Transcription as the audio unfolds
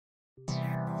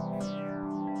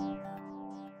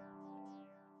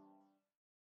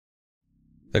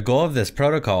The goal of this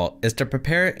protocol is to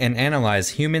prepare and analyze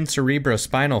human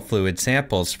cerebrospinal fluid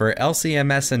samples for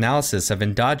LC-MS analysis of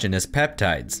endogenous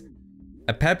peptides.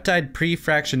 A peptide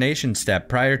pre-fractionation step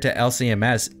prior to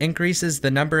LC-MS increases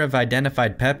the number of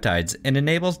identified peptides and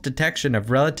enables detection of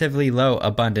relatively low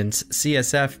abundance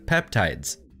CSF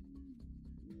peptides.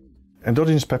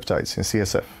 Endogenous peptides in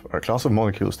CSF are a class of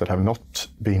molecules that have not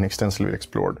been extensively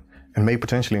explored and may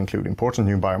potentially include important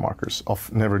new biomarkers of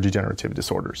neurodegenerative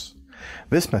disorders.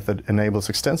 This method enables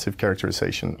extensive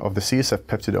characterization of the CSF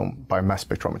peptidome by mass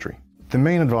spectrometry. The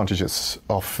main advantages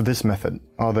of this method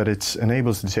are that it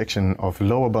enables detection of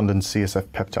low abundant CSF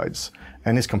peptides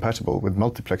and is compatible with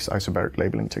multiplex isobaric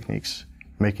labeling techniques,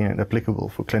 making it applicable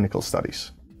for clinical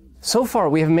studies. So far,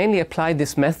 we have mainly applied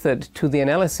this method to the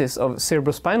analysis of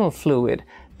cerebrospinal fluid,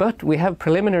 but we have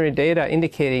preliminary data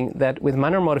indicating that with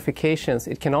minor modifications,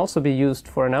 it can also be used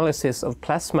for analysis of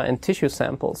plasma and tissue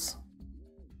samples.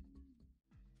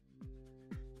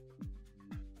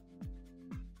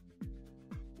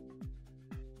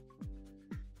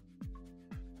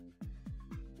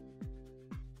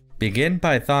 Begin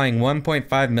by thawing 1.5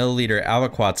 milliliter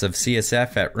aliquots of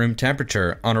CSF at room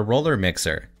temperature on a roller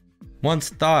mixer. Once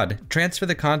thawed, transfer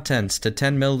the contents to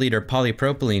 10 milliliter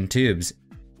polypropylene tubes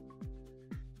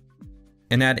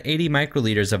and add 80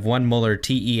 microliters of 1 molar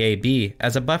TEAB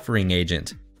as a buffering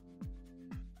agent.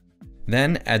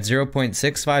 Then add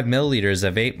 0.65 milliliters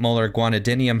of 8 molar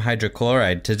guanidinium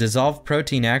hydrochloride to dissolve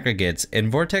protein aggregates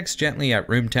and vortex gently at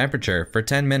room temperature for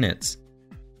 10 minutes.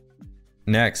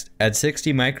 Next, add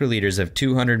 60 microliters of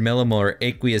 200 millimolar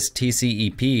aqueous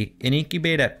TCEP and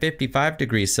incubate at 55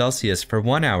 degrees Celsius for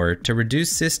 1 hour to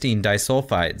reduce cysteine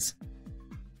disulfides.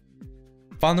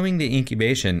 Following the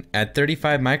incubation, add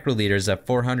 35 microliters of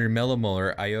 400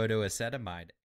 millimolar iodoacetamide